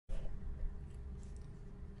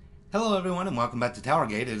Hello everyone and welcome back to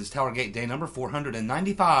TowerGate. It is TowerGate day number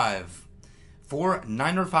 495.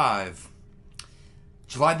 495.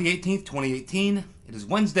 July the 18th, 2018. It is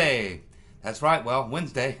Wednesday. That's right, well,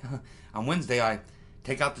 Wednesday. On Wednesday I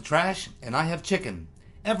take out the trash and I have chicken.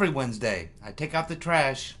 Every Wednesday I take out the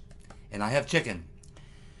trash and I have chicken.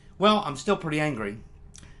 Well, I'm still pretty angry.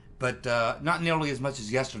 But not nearly as much as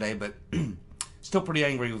yesterday, but still pretty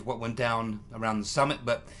angry with what went down around the summit.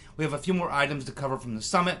 But we have a few more items to cover from the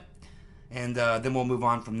summit. And then we'll move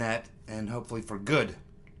on from that, and hopefully for good.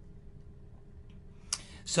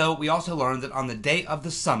 So we also learned that on the day of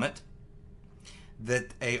the summit,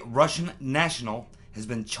 that a Russian national has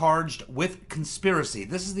been charged with conspiracy.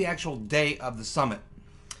 This is the actual day of the summit.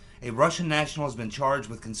 A Russian national has been charged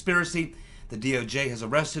with conspiracy. The DOJ has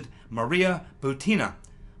arrested Maria Butina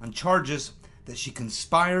on charges that she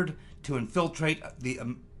conspired to infiltrate the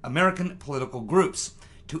American political groups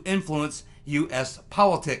to influence U.S.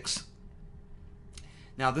 politics.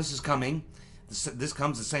 Now, this is coming. This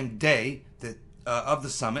comes the same day that of the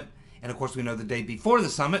summit, and of course, we know the day before the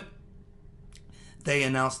summit, they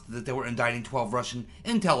announced that they were indicting 12 Russian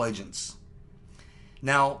intel agents.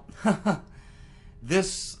 Now,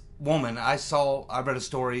 this woman, I read a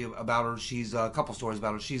story about her. She's a couple stories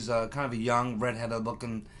about her. She's kind of a young,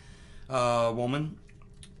 redheaded-looking woman,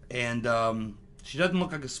 and she doesn't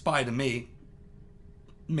look like a spy to me.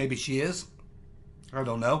 Maybe she is. I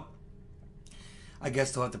don't know. I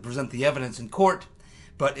guess they'll have to present the evidence in court.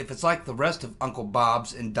 But if it's like the rest of Uncle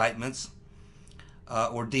Bob's indictments,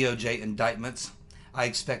 or DOJ indictments, I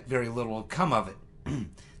expect very little will come of it.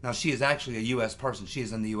 Now, she is actually a U.S. person. She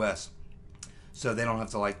is in the U.S. So they don't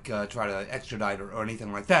have to, try to extradite her or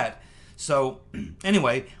anything like that. So,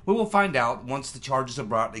 anyway, we will find out once the charges are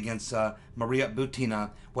brought against Maria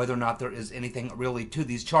Butina whether or not there is anything really to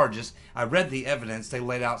these charges. I read the evidence. They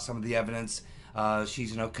laid out some of the evidence.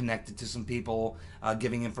 She's, connected to some people,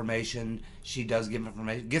 giving information. She does give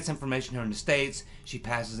information, gets information here in the States. She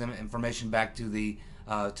passes information back to the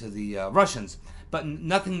Russians. But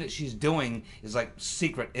nothing that she's doing is like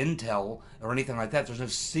secret intel or anything like that. There's no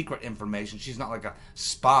secret information. She's not like a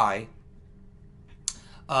spy.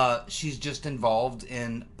 She's just involved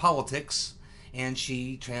in politics, and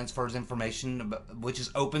she transfers information, which is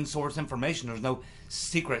open source information. There's no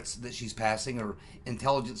secrets that she's passing or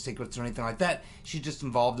intelligence secrets or anything like that. She's just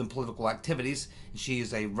involved in political activities. She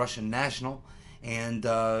is a Russian national, and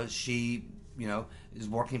she, is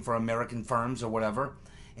working for American firms or whatever.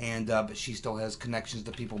 And but she still has connections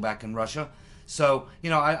to people back in Russia. So,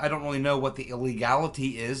 I don't really know what the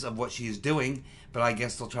illegality is of what she is doing, but I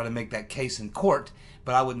guess they'll try to make that case in court.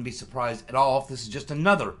 But I wouldn't be surprised at all if this is just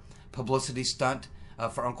another publicity stunt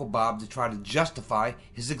for Uncle Bob to try to justify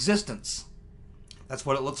his existence. That's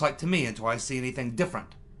what it looks like to me until I see anything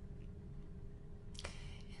different.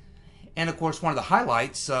 And of course, one of the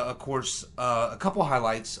highlights, a couple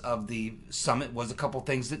highlights of the summit was a couple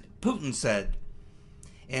things that Putin said.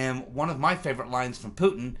 And one of my favorite lines from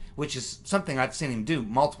Putin, which is something I've seen him do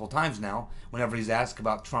multiple times now, whenever he's asked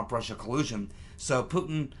about Trump-Russia collusion. So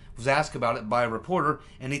Putin was asked about it by a reporter,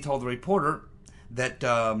 and he told the reporter that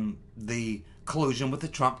the collusion with the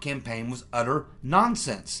Trump campaign was utter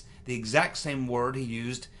nonsense. The exact same word he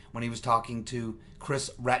used when he was talking to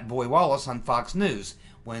Chris Ratboy Wallace on Fox News,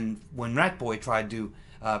 when Ratboy tried to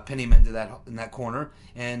pin him into that corner,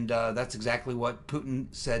 and that's exactly what Putin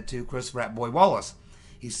said to Chris Ratboy Wallace.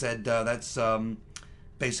 He said that's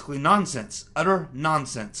basically nonsense, utter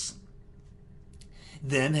nonsense.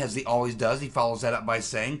 Then, as he always does, he follows that up by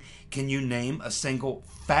saying, can you name a single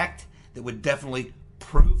fact that would definitely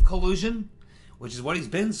prove collusion? Which is what he's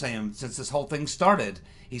been saying since this whole thing started.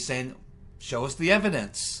 He's saying, show us the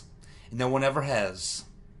evidence. And no one ever has.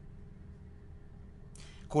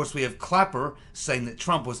 Of course, we have Clapper saying that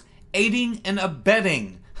Trump was aiding and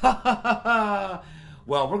abetting. Ha ha ha ha.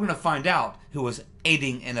 Well, we're going to find out who was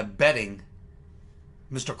aiding and abetting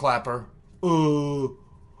Mr. Clapper.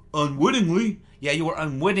 Unwittingly. Yeah, you were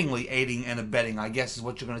unwittingly aiding and abetting, I guess is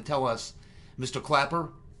what you're going to tell us, Mr. Clapper,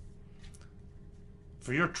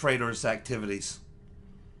 for your traitorous activities.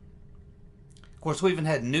 Of course, we even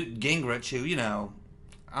had Newt Gingrich, who,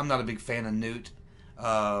 I'm not a big fan of Newt.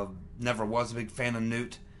 Never was a big fan of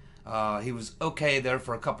Newt. He was okay there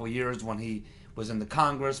for a couple years when he was in the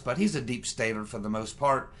Congress, but he's a deep stater for the most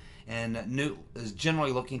part. And Newt is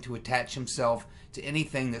generally looking to attach himself to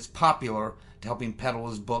anything that's popular to help him peddle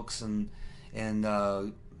his books and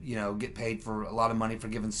get paid for a lot of money for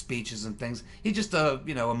giving speeches and things. He's just a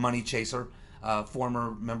money chaser,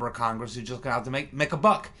 former member of Congress who's just looking out to make a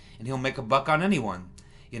buck, and he'll make a buck on anyone.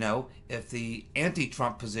 If the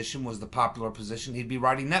anti-Trump position was the popular position, he'd be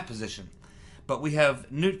writing that position. But we have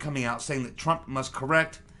Newt coming out saying that Trump must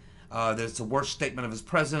correct, that it's the worst statement of his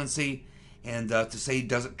presidency, and to say he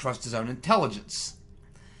doesn't trust his own intelligence.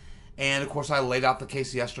 And, of course, I laid out the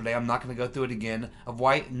case yesterday. I'm not going to go through it again, of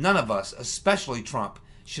why none of us, especially Trump,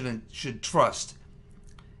 should trust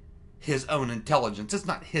his own intelligence. It's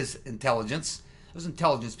not his intelligence. Those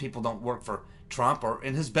intelligence people don't work for Trump or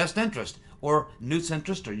in his best interest, or Newt's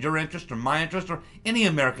interest, or your interest, or my interest, or any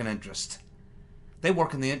American interest. They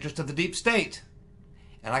work in the interest of the deep state.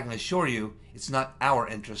 And I can assure you, it's not our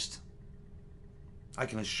interest. I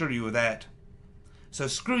can assure you of that. So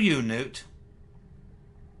screw you, Newt.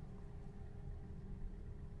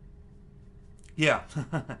 Yeah,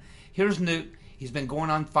 here's Newt. He's been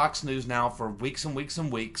going on Fox News now for weeks and weeks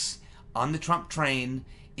and weeks on the Trump train,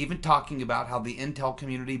 even talking about how the intel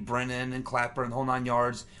community, Brennan and Clapper and the whole 9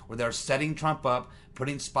 yards, were there setting Trump up,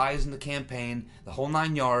 putting spies in the campaign, the whole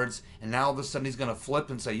 9 yards, and now all of a sudden he's going to flip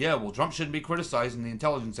and say, yeah, well, Trump shouldn't be criticizing the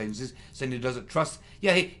intelligence agencies, saying he doesn't trust.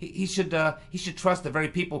 Yeah, he should trust the very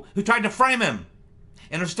people who tried to frame him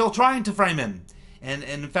and are still trying to frame him. And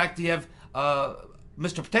in fact, you have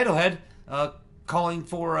Mr. Potato Head calling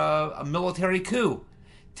for a military coup,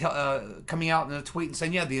 coming out in a tweet and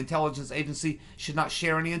saying, yeah, the intelligence agency should not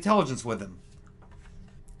share any intelligence with him.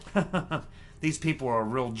 These people are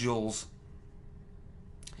real jewels.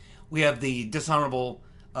 We have the dishonorable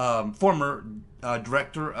former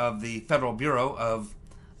director of the Federal Bureau of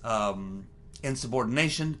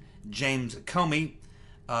Insubordination, James Comey,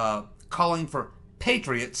 calling for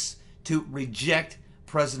patriots to reject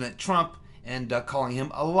President Trump and calling him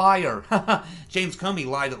a liar. James Comey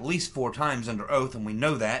lied at least 4 times under oath, and we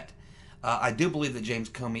know that. I do believe that James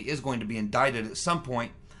Comey is going to be indicted at some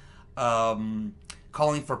point,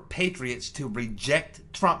 calling for patriots to reject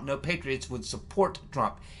Trump. No, patriots would support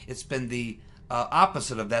Trump. It's been the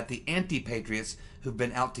opposite of that, the anti-patriots who've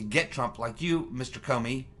been out to get Trump, like you, Mr.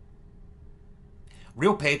 Comey.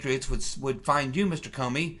 Real patriots would find you, Mr.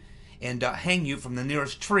 Comey, and hang you from the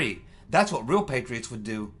nearest tree. That's what real patriots would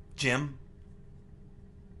do, Jim.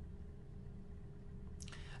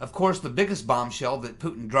 Of course, the biggest bombshell that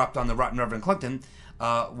Putin dropped on the rotten Reverend Clinton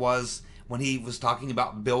was when he was talking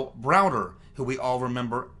about Bill Browder, who we all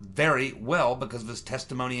remember very well because of his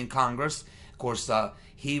testimony in Congress. Of course,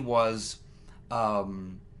 he was,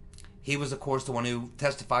 of course, the one who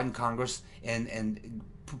testified in Congress and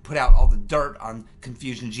put out all the dirt on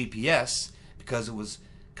Confusion GPS, because it was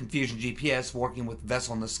Confusion GPS working with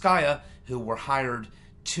Vessel and Niskaya, who were hired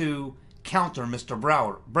to counter Mr.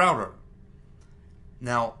 Browder.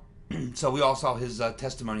 Now, so we all saw his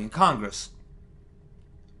testimony in Congress.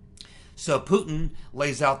 So Putin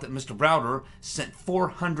lays out that Mr. Browder sent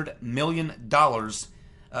 $400 million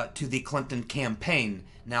to the Clinton campaign.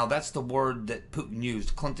 Now, that's the word that Putin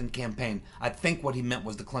used, Clinton campaign. I think what he meant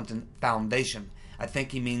was the Clinton Foundation. I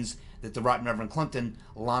think he means that the Right Reverend Clinton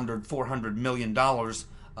laundered $400 million,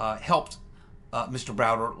 helped Mr.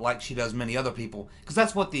 Browder like she does many other people. Because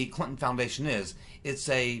that's what the Clinton Foundation is. It's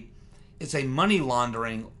a money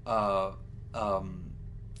laundering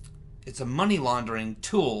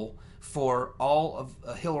tool for all of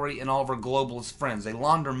Hillary and all of her globalist friends. They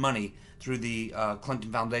launder money through the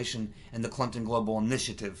Clinton Foundation and the Clinton Global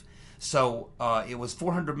Initiative. So it was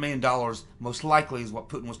 $400 million, most likely, is what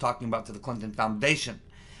Putin was talking about, to the Clinton Foundation.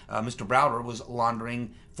 Mr. Browder was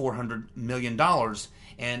laundering $400 million.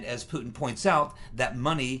 And as Putin points out, that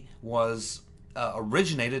money was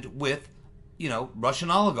originated with,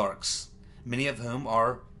 Russian oligarchs, many of whom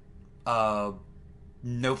are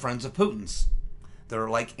no friends of Putin's. They're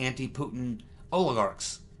like anti-Putin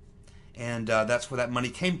oligarchs. And that's where that money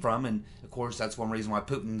came from. And, of course, that's one reason why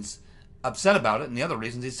Putin's upset about it. And the other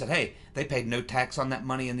reasons, he said, hey, they paid no tax on that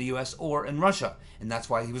money in the U.S. or in Russia. And that's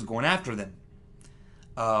why he was going after them.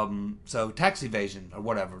 So tax evasion or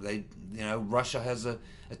whatever. Russia has a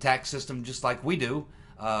tax system just like we do.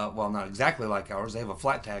 Well, not exactly like ours. They have a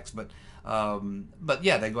flat tax. But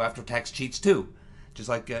yeah, they go after tax cheats too, just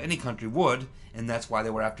like any country would. And that's why they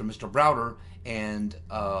were after Mr. Browder and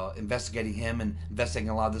investigating him and investigating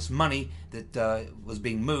a lot of this money that was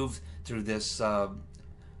being moved through this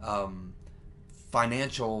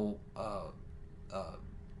financial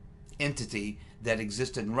entity that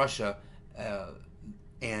existed in Russia.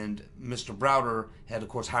 And Mr. Browder had, of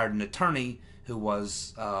course, hired an attorney who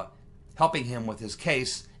was helping him with his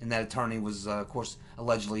case, and that attorney was, of course,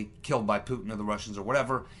 allegedly killed by Putin or the Russians or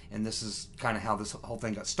whatever, and this is kind of how this whole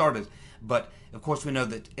thing got started. But, of course, we know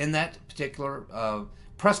that in that particular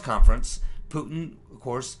press conference, Putin, of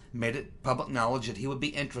course, made it public knowledge that he would be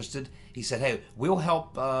interested. He said, hey, we'll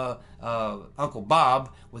help Uncle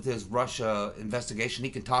Bob with his Russia investigation.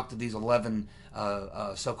 He can talk to these 11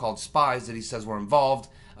 so-called spies that he says were involved.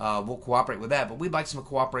 We'll cooperate with that. But we'd like some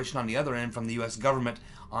cooperation on the other end from the U.S. government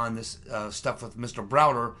on this stuff with Mr.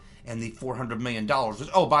 Browder and the $400 million, which,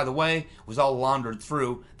 oh, by the way, was all laundered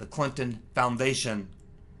through the Clinton Foundation.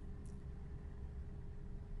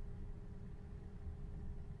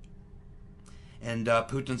 And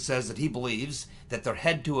Putin says that he believes that there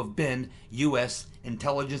had to have been U.S.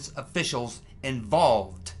 intelligence officials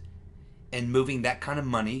involved in moving that kind of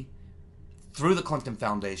money through the Clinton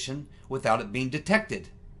Foundation without it being detected.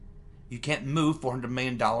 You can't move $400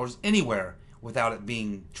 million anywhere without it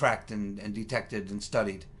being tracked and detected and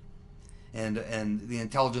studied. And the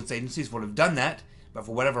intelligence agencies would have done that, but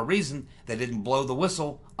for whatever reason, they didn't blow the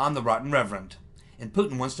whistle on the Rotten Reverend. And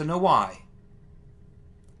Putin wants to know why.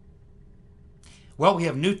 Well, we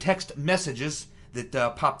have new text messages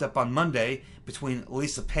that popped up on Monday between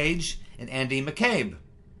Lisa Page and Andy McCabe,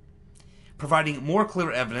 providing more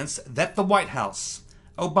clear evidence that the White House,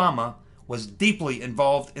 Obama, was deeply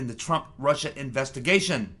involved in the Trump-Russia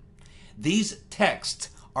investigation. These texts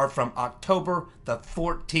are from October the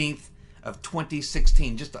 14th of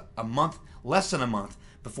 2016, just a month, less than a month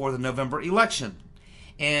before the November election.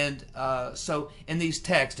 And so in these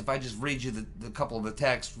texts, if I just read you the couple of the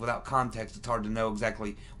texts without context, it's hard to know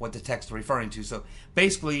exactly what the text are referring to. So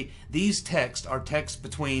basically, these texts are texts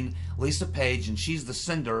between Lisa Page, and she's the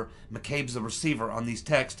sender, McCabe's the receiver on these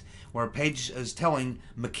texts, where Page is telling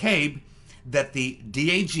McCabe that the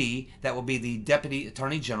DAG, that will be the Deputy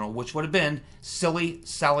Attorney General, which would have been Silly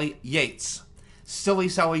Sally Yates. Silly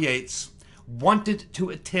Sally Yates wanted to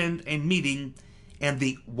attend a meeting, and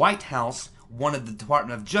the White House wanted the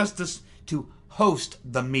Department of Justice to host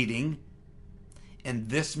the meeting. And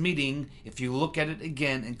this meeting, if you look at it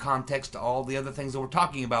again in context to all the other things that we're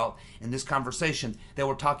talking about in this conversation, they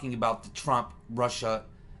were talking about the Trump-Russia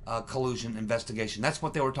collusion investigation. That's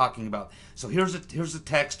what they were talking about. So here's a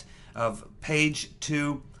text of Page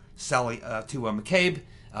to McCabe,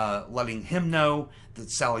 letting him know that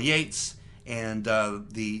Sally Yates and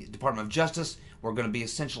the Department of Justice were going to be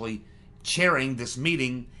essentially chairing this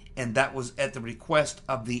meeting, and that was at the request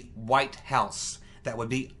of the White House. That would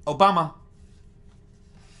be Obama.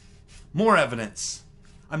 More evidence.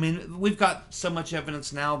 I mean, we've got so much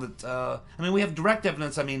evidence now that we have direct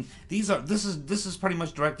evidence. I mean, this is pretty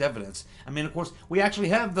much direct evidence. I mean, of course, we actually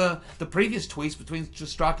have the previous tweets between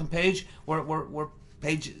Strzok and Page, where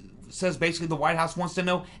Page says basically the White House wants to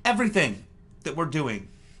know everything that we're doing.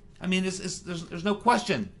 I mean, there's no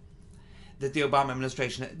question that the Obama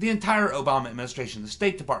administration, the entire Obama administration, the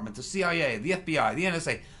State Department, the CIA, the FBI, the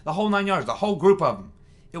NSA, the whole 9 yards, the whole group of them,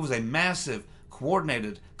 it was a massive,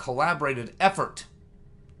 coordinated, collaborated effort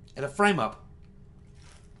at a frame-up.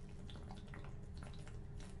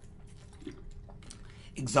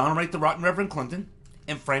 Exonerate the rotten Reverend Clinton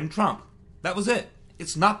and frame Trump. That was it.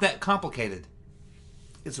 It's not that complicated.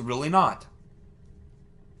 It's really not.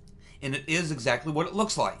 And it is exactly what it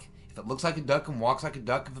looks like. If it looks like a duck and walks like a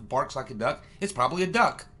duck, if it barks like a duck, it's probably a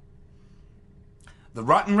duck. The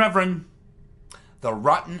Rotten Reverend. The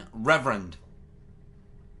Rotten Reverend.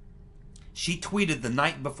 She tweeted the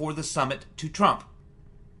night before the summit to Trump.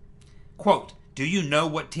 Quote, "Do you know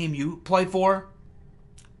what team you play for?"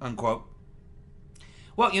 Unquote.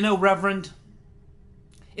 Well, you know, Reverend,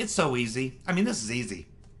 it's so easy. I mean, this is easy.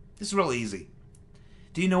 This is really easy.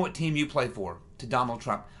 Do you know what team you play for? To Donald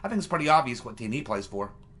Trump. I think it's pretty obvious what team he plays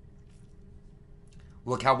for.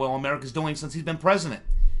 Look how well America's doing since he's been president,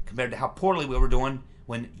 compared to how poorly we were doing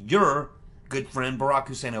when your good friend Barack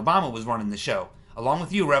Hussein Obama was running the show, along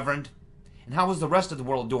with you, Reverend. And how was the rest of the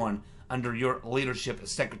world doing under your leadership as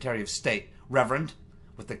Secretary of State, Reverend,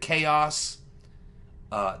 with the chaos,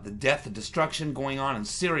 the death and destruction going on in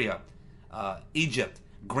Syria, Egypt,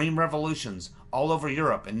 green revolutions all over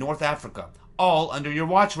Europe and North Africa, all under your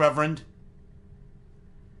watch, Reverend.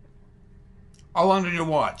 All under your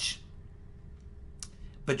watch.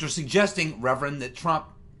 But you're suggesting, Reverend, that Trump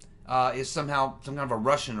is somehow some kind of a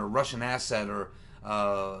Russian asset, or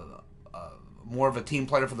more of a team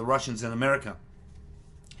player for the Russians in America,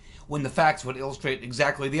 when the facts would illustrate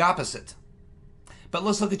exactly the opposite. But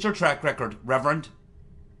let's look at your track record, Reverend.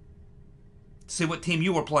 See what team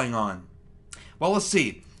you were playing on. Well, let's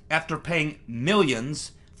see. After paying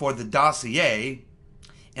millions for the dossier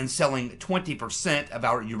and selling 20% of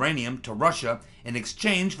our uranium to Russia in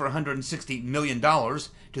exchange for $160 million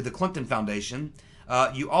to the Clinton Foundation,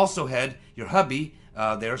 you also had your hubby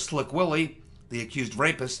there, Slick Willie, the accused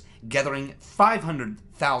rapist, gathering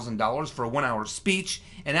 $500,000 for a 1-hour speech,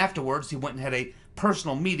 and afterwards he went and had a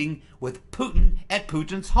personal meeting with Putin at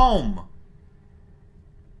Putin's home.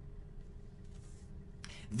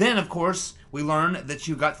 Then, of course, we learn that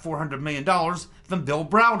you got $400 million from Bill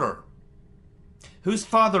Browder, whose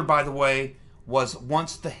father, by the way, was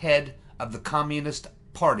once the head of the Communist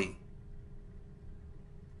Party.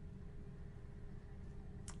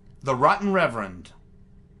 The Rotten Reverend.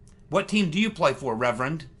 What team do you play for,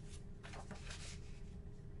 Reverend?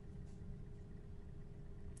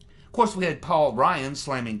 Of course, we had Paul Ryan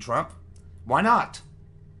slamming Trump. Why not?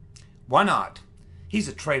 Why not? He's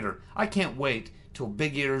a traitor. I can't wait till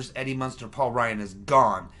Big Ears Eddie Munster Paul Ryan is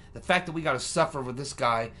gone. The fact that we got to suffer with this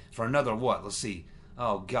guy for another, what? Let's see.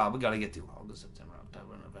 Oh, God, we got to get through August, September,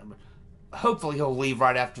 October, November. Hopefully he'll leave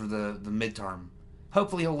right after the midterm.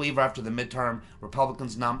 Hopefully he'll leave after the midterm.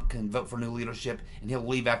 Republicans can vote for new leadership, and he'll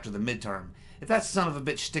leave after the midterm. If that son of a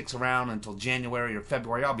bitch sticks around until January or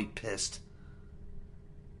February, I'll be pissed.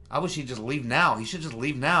 I wish he'd just leave now. He should just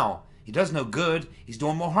leave now. He does no good. He's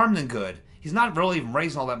doing more harm than good. He's not really even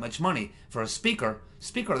raising all that much money. For a speaker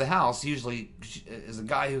of the House usually is a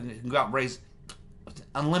guy who can go out and raise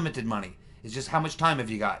unlimited money. It's just how much time have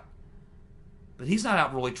you got? But he's not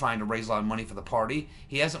out really trying to raise a lot of money for the party.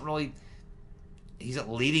 He's not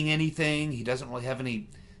leading anything. He doesn't really have any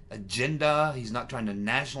agenda. He's not trying to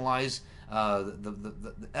nationalize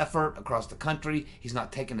the effort across the country. He's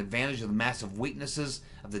not taking advantage of the massive weaknesses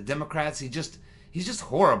of the Democrats. He's just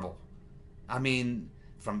horrible. I mean,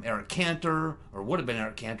 from Eric Cantor, or would have been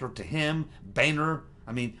Eric Cantor, to him, Boehner.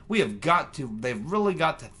 I mean, they've really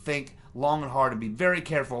got to think long and hard and be very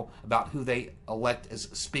careful about who they elect as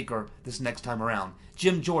speaker this next time around.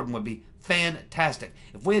 Jim Jordan would be fantastic.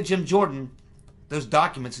 If we had Jim Jordan, those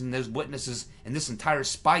documents and those witnesses and this entire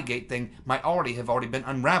Spygate thing might already have been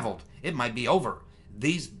unraveled. It might be over.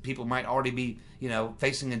 These people might already be,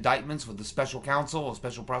 facing indictments with the special counsel, a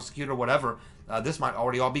special prosecutor, whatever. This might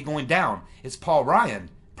already all be going down. It's Paul Ryan,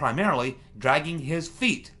 primarily, dragging his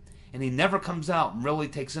feet. And he never comes out and really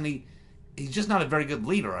takes any... He's just not a very good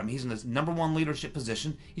leader. I mean, he's in his number one leadership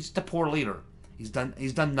position. He's just a poor leader. He's done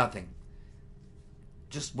nothing.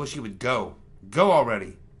 Just wish he would go. Go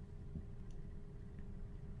already.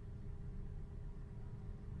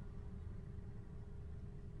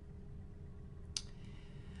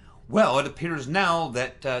 Well, it appears now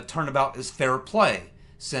that turnabout is fair play,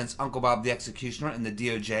 since Uncle Bob the Executioner and the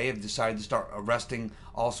DOJ have decided to start arresting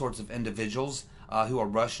all sorts of individuals who are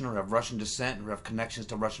Russian or have Russian descent or have connections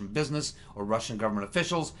to Russian business or Russian government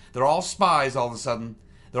officials. They're all spies all of a sudden.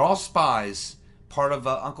 They're all spies, part of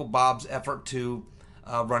Uncle Bob's effort to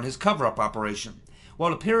run his cover-up operation.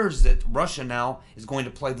 Well, it appears that Russia now is going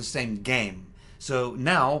to play the same game. So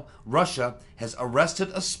now Russia has arrested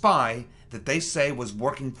a spy that they say was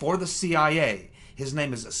working for the CIA. His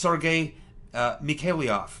name is Sergei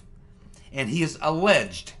Mikhailov. And he is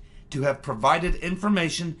alleged to have provided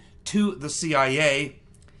information to the CIA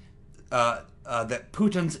that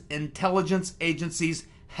Putin's intelligence agencies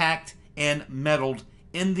hacked and meddled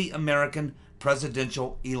in the American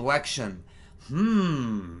presidential election.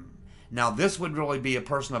 Now this would really be a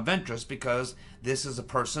person of interest, because this is a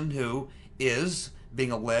person who is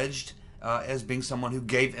being alleged as being someone who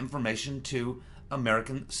gave information to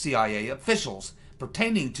American CIA officials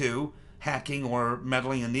pertaining to hacking or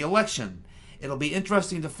meddling in the election. It'll be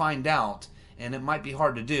interesting to find out, and it might be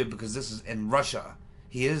hard to do because this is in Russia.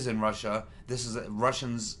 He is in Russia. This is a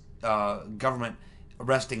Russian's government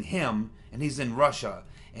arresting him, and he's in Russia.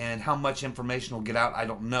 And how much information will get out, I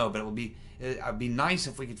don't know. But it'd be nice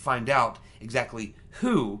if we could find out exactly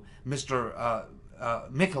who Mr.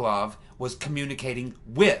 Mikhailov was communicating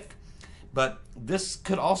with. But this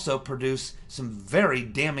could also produce some very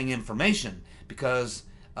damning information, because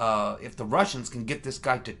if the Russians can get this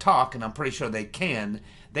guy to talk, and I'm pretty sure they can,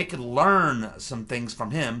 they could learn some things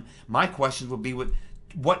from him. My question would be,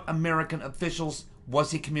 what American officials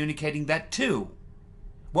was he communicating that to?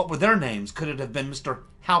 What were their names? Could it have been Mr.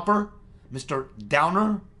 Halper, Mr.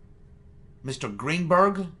 Downer, Mr.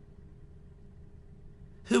 Greenberg?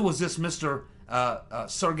 Who was this Mr.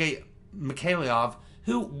 Sergei Mikhailov?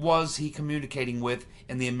 Who was he communicating with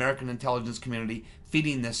in the American intelligence community,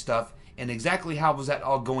 feeding this stuff, and exactly how was that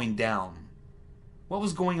all going down? What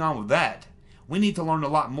was going on with that? We need to learn a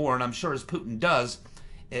lot more, and I'm sure as Putin does,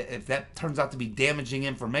 if that turns out to be damaging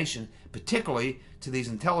information, particularly to these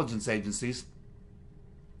intelligence agencies,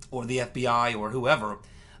 or the FBI, or whoever,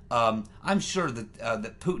 I'm sure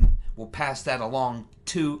that Putin will pass that along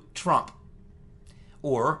to Trump.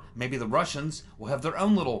 Or maybe the Russians will have their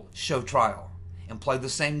own little show trial and play the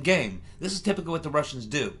same game. This is typically what the Russians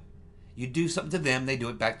do. You do something to them, they do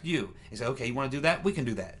it back to you. They say, okay, you want to do that? We can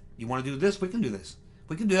do that. You want to do this? We can do this.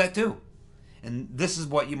 We can do that too. And this is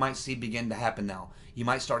what you might see begin to happen now. You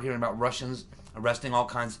might start hearing about Russians arresting all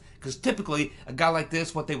kinds, because typically a guy like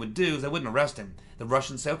this, what they would do is they wouldn't arrest him. The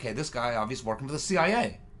Russians say, okay, this guy obviously working for the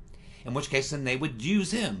CIA. In which case then they would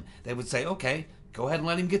use him. They would say, okay, go ahead and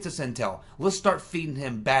let him get this intel. Let's start feeding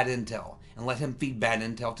him bad intel and let him feed bad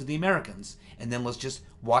intel to the Americans. And then let's just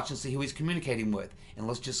watch and see who he's communicating with. And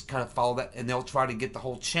let's just kind of follow that, and they'll try to get the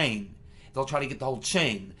whole chain. They'll try to get the whole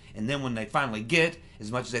chain. And then when they finally get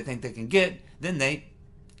as much as they think they can get, then they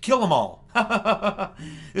kill them all.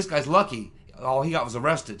 This guy's lucky. All he got was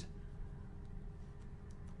arrested.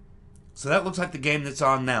 So that looks like the game that's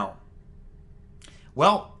on now.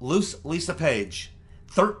 Well, Lisa Page,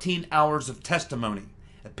 13 hours of testimony.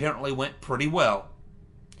 Apparently went pretty well.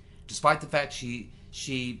 Despite the fact she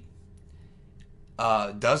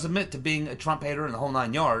does admit to being a Trump hater and the whole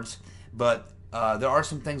 9 yards, but there are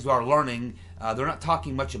some things we are learning. They're not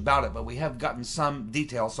talking much about it, but we have gotten some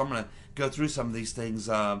details, so I'm going to go through some of these things.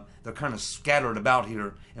 They're kind of scattered about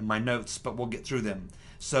here in my notes, but we'll get through them.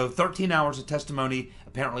 So 13 hours of testimony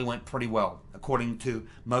apparently went pretty well, according to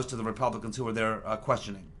most of the Republicans who were there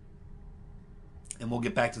questioning. And we'll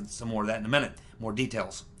get back to some more of that in a minute, more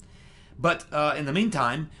details. But in the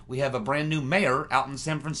meantime, we have a brand new mayor out in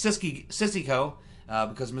San Francisco,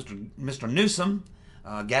 because Mr. Newsom,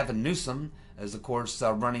 Gavin Newsom, is of course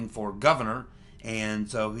running for governor, and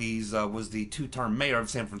so he's was the two-term mayor of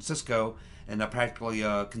San Francisco, and practically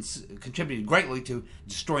contributed greatly to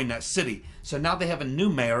destroying that city. So now they have a new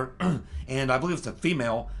mayor, and I believe it's a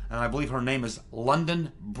female, and I believe her name is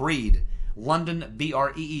London Breed. London,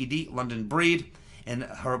 B-R-E-E-D, London Breed. And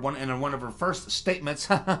in one of her first statements,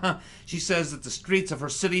 she says that the streets of her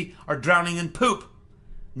city are drowning in poop,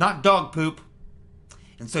 not dog poop.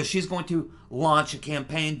 And so she's going to launch a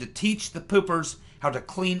campaign to teach the poopers how to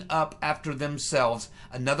clean up after themselves.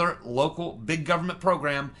 Another local big government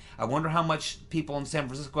program. I wonder how much people in San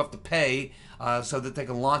Francisco have to pay so that they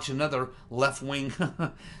can launch another left-wing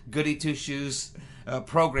goody two-shoes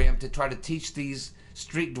program to try to teach these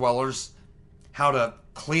street dwellers how to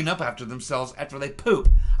clean up after themselves after they poop.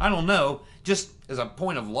 I don't know. Just as a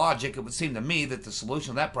point of logic, it would seem to me that the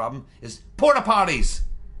solution to that problem is porta potties.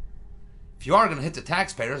 If you are going to hit the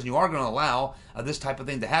taxpayers and you are going to allow this type of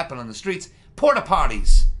thing to happen on the streets, porta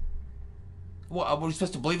potties. Well, are we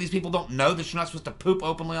supposed to believe these people don't know that you're not supposed to poop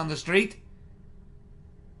openly on the street?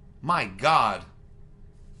 My God.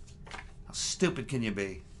 How stupid can you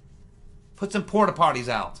be? Put some porta potties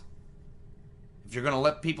out. If you're going to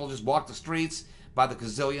let people just walk the streets by the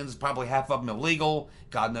gazillions, probably half of them illegal.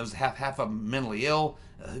 God knows half of them mentally ill.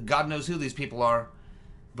 God knows who these people are.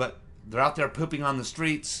 But they're out there pooping on the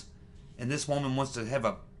streets. And this woman wants to have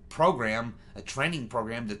a program, a training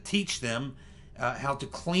program, to teach them how to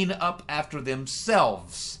clean up after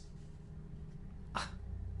themselves.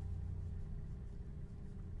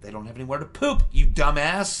 They don't have anywhere to poop, you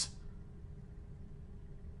dumbass.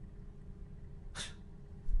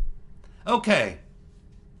 Okay.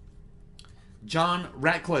 John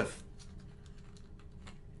Ratcliffe.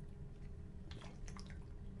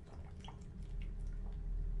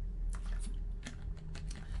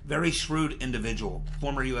 Very shrewd individual,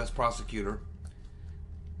 former U.S. prosecutor,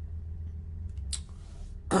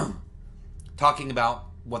 talking about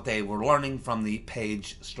what they were learning from the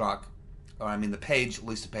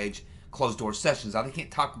Lisa Page closed door sessions. Now, they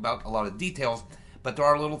can't talk about a lot of details, but there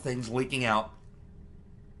are little things leaking out.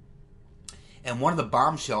 And one of the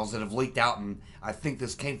bombshells that have leaked out, and I think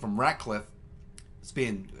this came from Ratcliffe, it's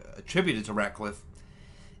being attributed to Ratcliffe,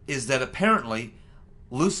 is that apparently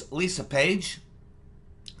Lisa Page,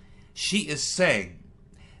 she is saying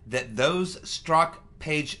that those Strzok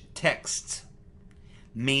Page texts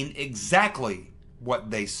mean exactly what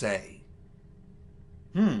they say.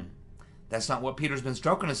 That's not what Peter's been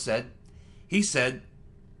Strzok has said. He said,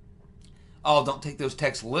 oh, don't take those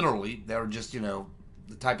texts literally. They're just, the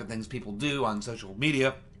type of things people do on social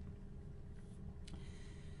media.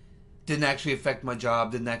 Didn't actually affect my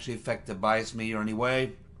job. Didn't actually bias me or any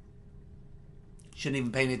way. Shouldn't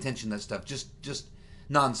even pay any attention to that stuff. Just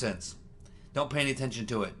nonsense. Don't pay any attention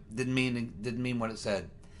to it. Didn't mean what it said.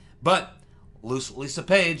 But Lisa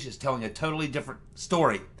Page is telling a totally different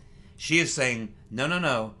story. She is saying,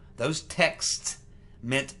 no. Those texts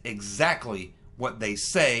meant exactly what they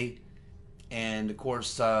say. And of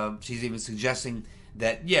course, she's even suggesting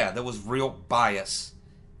that, there was real bias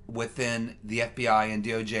within the FBI and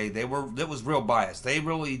DOJ. There was real bias. They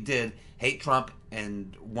really did hate Trump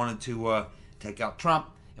and wanted to take out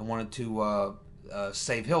Trump and wanted to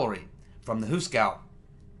save Hillary from the Hooskow.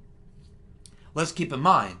 Let's keep in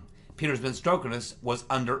mind, Peter's been stroking us was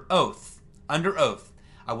under oath. Under oath.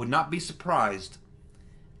 I would not be surprised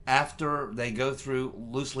after they go through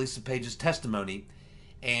Lisa Page's testimony,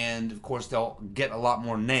 and of course they'll get a lot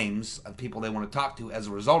more names of people they want to talk to as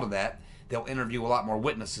a result of that. They'll interview a lot more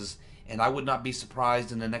witnesses, and I would not be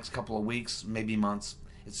surprised in the next couple of weeks, maybe months,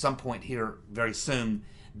 at some point here very soon,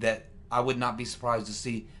 that I would not be surprised to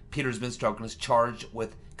see Peter's been stroking us charged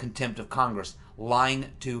with contempt of Congress,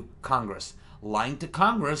 lying to Congress. Lying to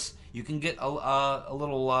Congress, you can get a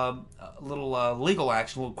little legal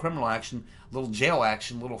action, a little criminal action, a little jail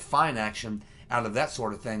action, a little fine action out of that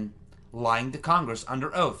sort of thing. Lying to Congress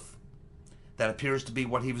under oath. That appears to be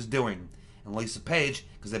what he was doing. And Lisa Page,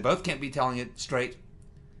 because they both can't be telling it straight,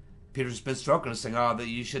 Peter's been stroking us saying, "Oh, that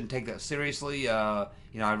you shouldn't take that seriously. I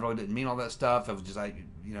really didn't mean all that stuff. I was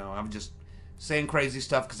just saying crazy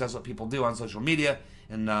stuff because that's what people do on social media."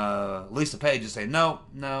 And Lisa Page is saying, "No.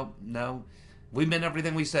 We meant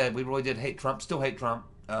everything we said. We really did hate Trump. Still hate Trump.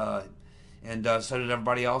 And so did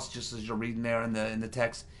everybody else. Just as you're reading there in the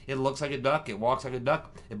text, it looks like a duck. It walks like a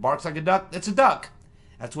duck. It barks like a duck. It's a duck."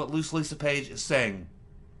 That's what Lisa Page is saying.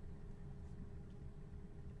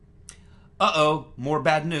 Uh-oh, more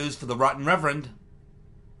bad news for the rotten reverend.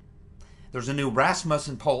 There's a new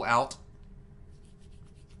Rasmussen poll out.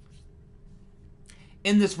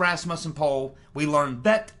 In this Rasmussen poll, we learned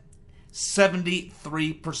that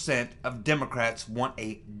 73% of Democrats want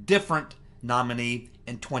a different nominee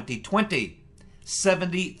in 2020.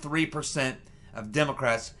 73% of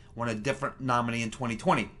Democrats want a different nominee in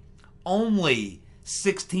 2020. Only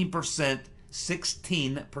 16%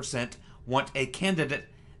 want a candidate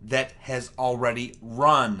that has already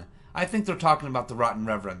run. I think they're talking about the rotten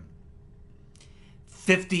reverend.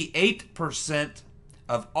 58%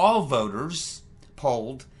 of all voters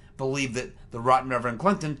polled believe that the rotten Reverend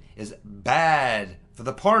Clinton is bad for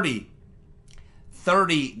the party.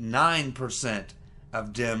 39%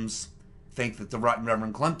 of Dems think that the rotten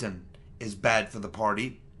Reverend Clinton is bad for the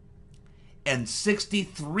party. And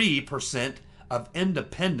 63% of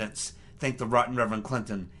independents think the rotten Reverend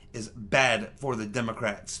Clinton is bad for the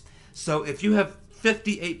Democrats. So if you have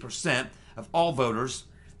 58% of all voters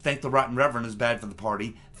think the rotten Reverend is bad for the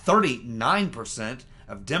party, 39%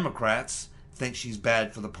 of Democrats think she's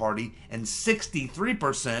bad for the party, and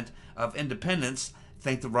 63% of independents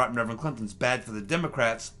think the rotten Reverend Clinton's bad for the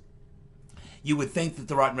Democrats, you would think that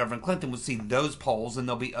the rotten Reverend Clinton would see those polls, and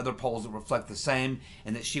there'll be other polls that reflect the same,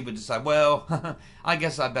 and that she would decide, well, I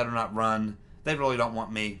guess I better not run. They really don't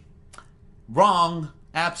want me. Wrong.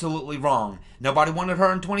 Absolutely wrong. Nobody wanted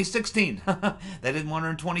her in 2016. They didn't want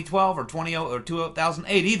her in 2012 or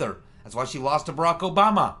 2008 either. That's why she lost to Barack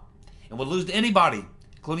Obama and would lose to anybody,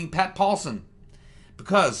 including Pat Paulson.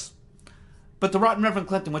 But the rotten Reverend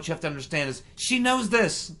Clinton, what you have to understand is she knows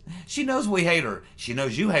this. She knows we hate her. She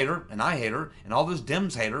knows you hate her, and I hate her, and all those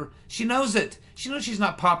Dems hate her. She knows it. She knows she's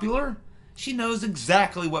not popular. She knows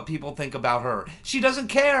exactly what people think about her. She doesn't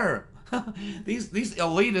care. These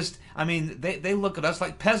elitists, I mean, they look at us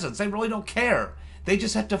like peasants. They really don't care. They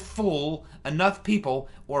just have to fool enough people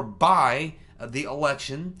or buy the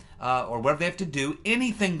election or whatever they have to do,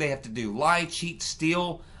 anything they have to do, lie, cheat,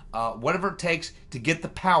 steal, whatever it takes to get the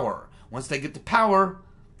power. Once they get the power,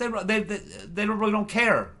 they really don't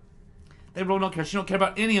care. They really don't care. She don't care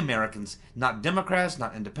about any Americans. Not Democrats,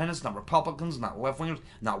 not independents, not Republicans, not left-wingers,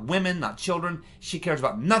 not women, not children. She cares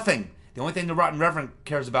about nothing. The only thing the rotten reverend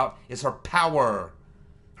cares about is her power.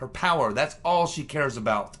 Her power. That's all she cares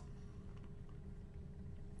about.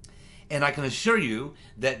 And I can assure you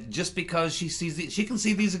that just because she sees she can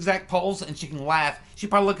see these exact polls and she can laugh. She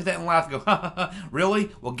probably look at that and laugh and go, ha, ha, ha,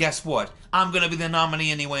 really? Well, guess what? I'm going to be the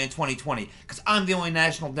nominee anyway in 2020 because I'm the only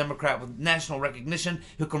national Democrat with national recognition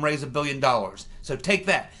who can raise $1 billion. So take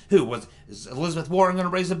that. Is Elizabeth Warren going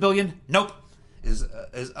to raise $1 billion? Nope. Is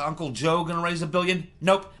Uncle Joe going to raise $1 billion?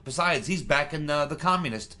 Nope. Besides, he's backing the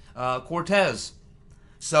communist, Cortez.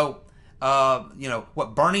 So,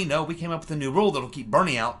 what, Bernie? No, we came up with a new rule that'll keep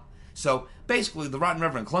Bernie out. So, basically, the rotten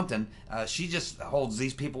Reverend Clinton, she just holds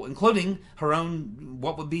these people, including her own,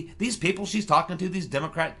 what would be, these people she's talking to, these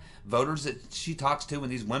Democrat voters that she talks to in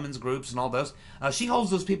these women's groups and all those, she holds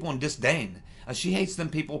those people in disdain. She hates them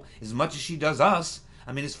people as much as she does us.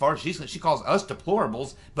 I mean, as far as she calls us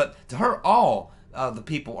deplorables, but to her, all the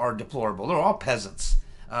people are deplorable. They're all peasants.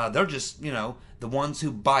 They're just, the ones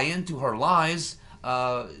who buy into her lies.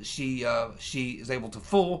 She is able to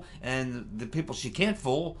fool, and the people she can't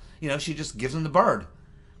fool, she just gives them the bird.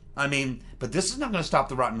 I mean, but this is not going to stop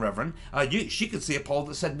the rotten reverend. She could see a poll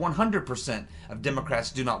that said 100% of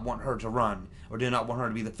Democrats do not want her to run or do not want her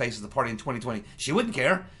to be the face of the party in 2020. She wouldn't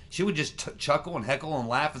care. She would just chuckle and heckle and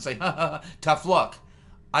laugh and say, ha ha ha, tough luck.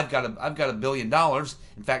 I've got $1 billion.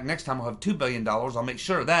 In fact, next time I'll have $2 billion. I'll make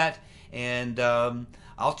sure of that, and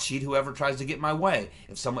I'll cheat whoever tries to get my way.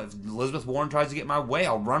 If Elizabeth Warren tries to get my way,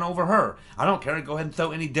 I'll run over her. I don't care. Go ahead and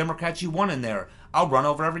throw any Democrats you want in there. I'll run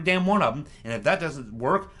over every damn one of them. And if that doesn't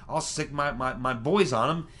work, I'll stick my boys on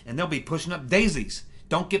them, and they'll be pushing up daisies.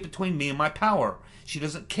 Don't get between me and my power. She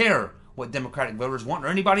doesn't care what Democratic voters want or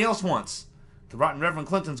anybody else wants. The rotten Reverend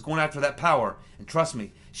Clinton's going after that power. And trust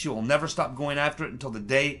me, she will never stop going after it until the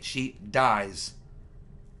day she dies.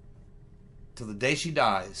 Till the day she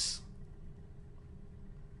dies.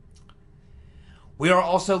 We are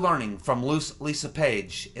also learning from Lisa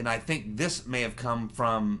Page, and I think this may have come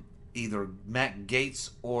from either Matt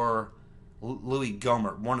Gaetz or Louis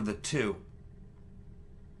Gohmert, one of the two.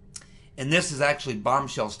 And this is actually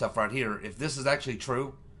bombshell stuff right here. If this is actually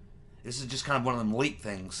true, this is just kind of one of them leak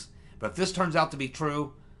things. But if this turns out to be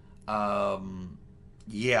true,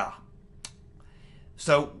 yeah.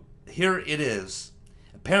 So here it is.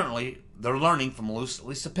 Apparently, they're learning from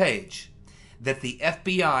Lisa Page that the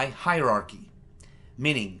FBI hierarchy,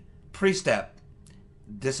 meaning Priestep,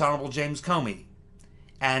 Dishonorable James Comey,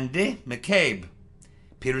 Andy McCabe,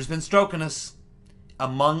 Peter's been stroking us,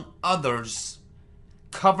 among others,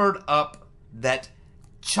 covered up that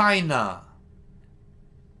China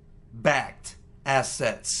backed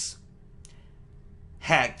assets,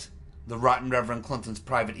 hacked the rotten Reverend Clinton's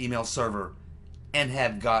private email server, and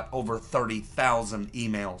have got over 30,000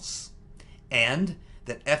 emails. And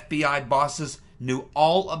that FBI bosses knew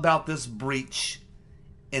all about this breach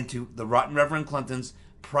into the rotten Reverend Clinton's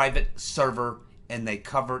private server, and they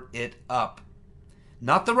covered it up.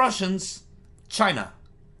 Not the Russians, China.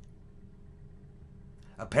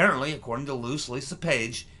 Apparently, according to Lisa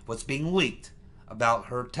Page, what's being leaked about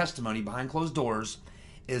her testimony behind closed doors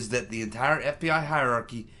is that the entire FBI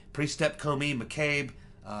hierarchy, Priestep, Comey, McCabe,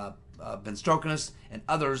 Ben Strokinus, and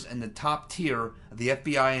others in the top tier of the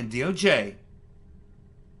FBI and DOJ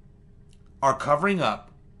are covering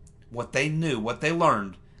up what they knew, what they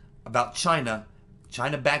learned about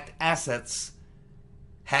China-backed assets,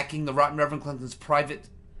 hacking the rotten Reverend Clinton's private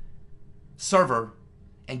server,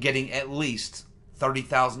 and getting at least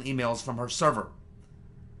 30,000 emails from her server,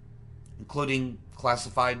 including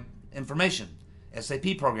classified information,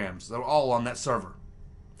 SAP programs. They're all on that server.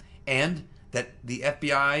 And that the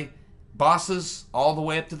FBI bosses all the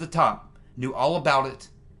way up to the top knew all about it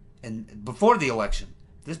and before the election,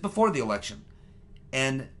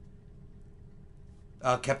 and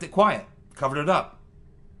kept it quiet, covered it up.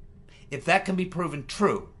 If that can be proven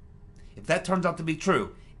true, if that turns out to be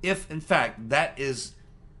true, if in fact that is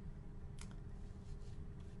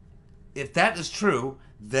true,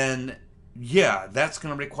 then yeah, that's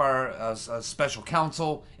going to require a special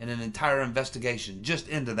counsel and an entire investigation just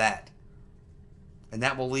into that. And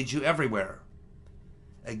that will lead you everywhere.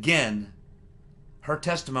 Again, her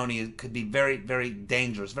testimony could be very, very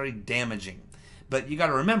dangerous, very damaging. But you got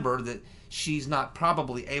to remember that she's not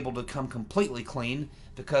probably able to come completely clean,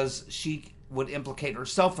 because she would implicate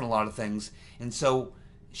herself in a lot of things. And so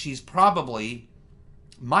she's probably,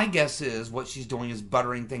 my guess is what she's doing is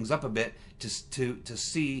buttering things up a bit to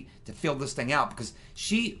feel this thing out, because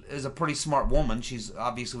she is a pretty smart woman. She's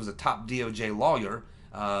obviously was a top DOJ lawyer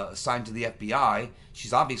assigned to the FBI.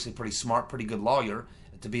 She's obviously pretty smart, pretty good lawyer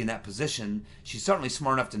to be in that position. She's certainly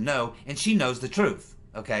smart enough to know, and she knows the truth.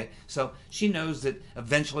 Okay, so she knows that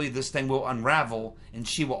eventually this thing will unravel, and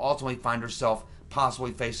she will ultimately find herself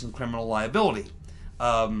possibly facing criminal liability.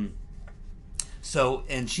 And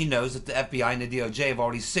she knows that the FBI and the DOJ have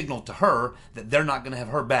already signaled to her that they're not going to have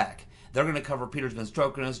her back. They're going to cover Peter's been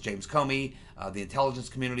Strokinus, James Comey, the intelligence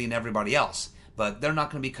community, and everybody else. But they're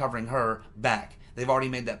not going to be covering her back. They've already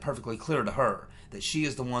made that perfectly clear to her, that she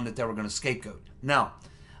is the one that they were going to scapegoat. Now,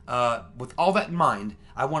 with all that in mind,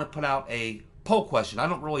 I want to put out a poll question. I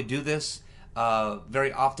don't really do this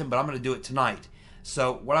very often, but I'm going to do it tonight.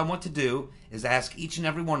 So what I want to do is ask each and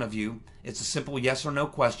every one of you, it's a simple yes or no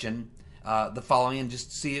question, the following, and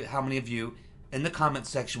just see how many of you in the comment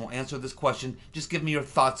section will answer this question. Just give me your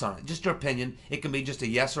thoughts on it, just your opinion. It can be just a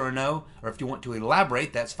yes or a no, or if you want to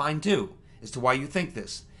elaborate, that's fine too, as to why you think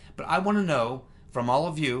this. But I want to know from all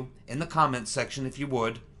of you in the comment section, if you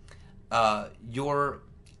would, your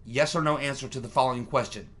yes or no answer to the following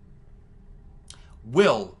question.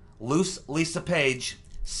 Will Lisa Page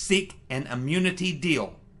seek an immunity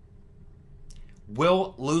deal?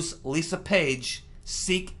 Will Lisa Page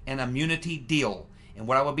seek an immunity deal? And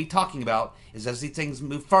what I will be talking about is, as these things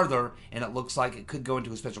move further and it looks like it could go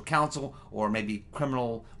into a special counsel or maybe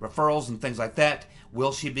criminal referrals and things like that,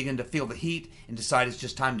 will she begin to feel the heat and decide it's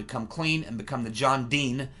just time to come clean and become the John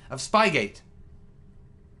Dean of Spygate?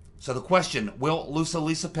 So the question, will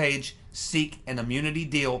Lisa Page seek an immunity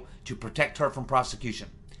deal to protect her from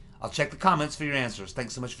prosecution? I'll check the comments for your answers.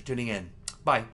 Thanks so much for tuning in. Bye.